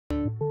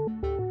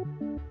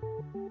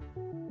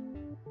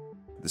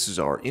This is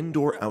our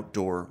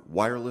indoor-outdoor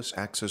wireless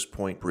access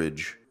point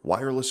bridge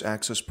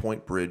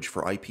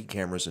for IP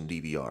cameras and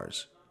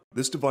DVRs.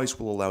 This device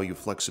will allow you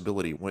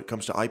flexibility when it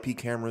comes to IP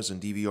cameras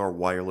and DVR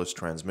wireless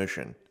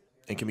transmission,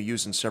 and can be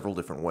used in several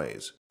different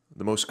ways.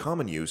 The most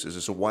common use is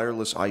as a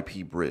wireless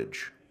IP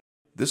bridge.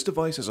 This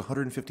device has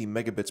 150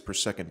 megabits per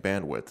second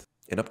bandwidth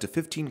and up to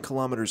 15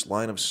 kilometers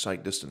line of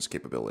sight distance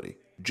capability.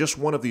 Just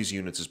one of these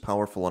units is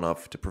powerful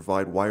enough to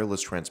provide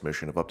wireless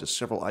transmission of up to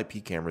several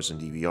IP cameras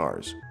and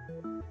DVRs.